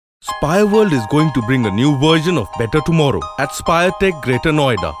Spire World is going to bring a new version of Better Tomorrow at Spire Tec, Greater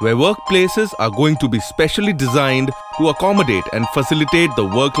Noida, where workplaces are going to be specially designed to accommodate and facilitate the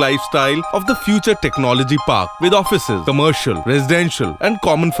work lifestyle of the future technology park with offices, commercial, residential and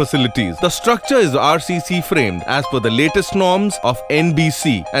common facilities. The structure is RCC framed as per the latest norms of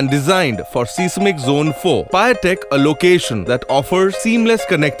NBC and designed for seismic zone 4. Spiretec, a location that offers seamless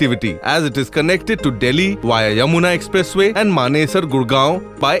connectivity as it is connected to Delhi via Yamuna Expressway and Manesar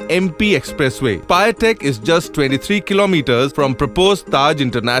Gurgaon by MP Expressway. Spiretec is just 23 kilometers from proposed Taj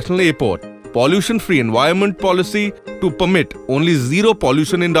International Airport. Pollution-free environment policy to permit only zero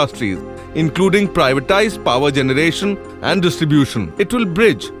pollution industries, including privatized power generation and distribution. It will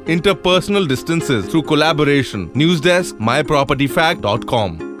bridge interpersonal distances through collaboration. News Desk,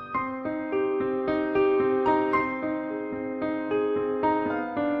 mypropertyfact.com.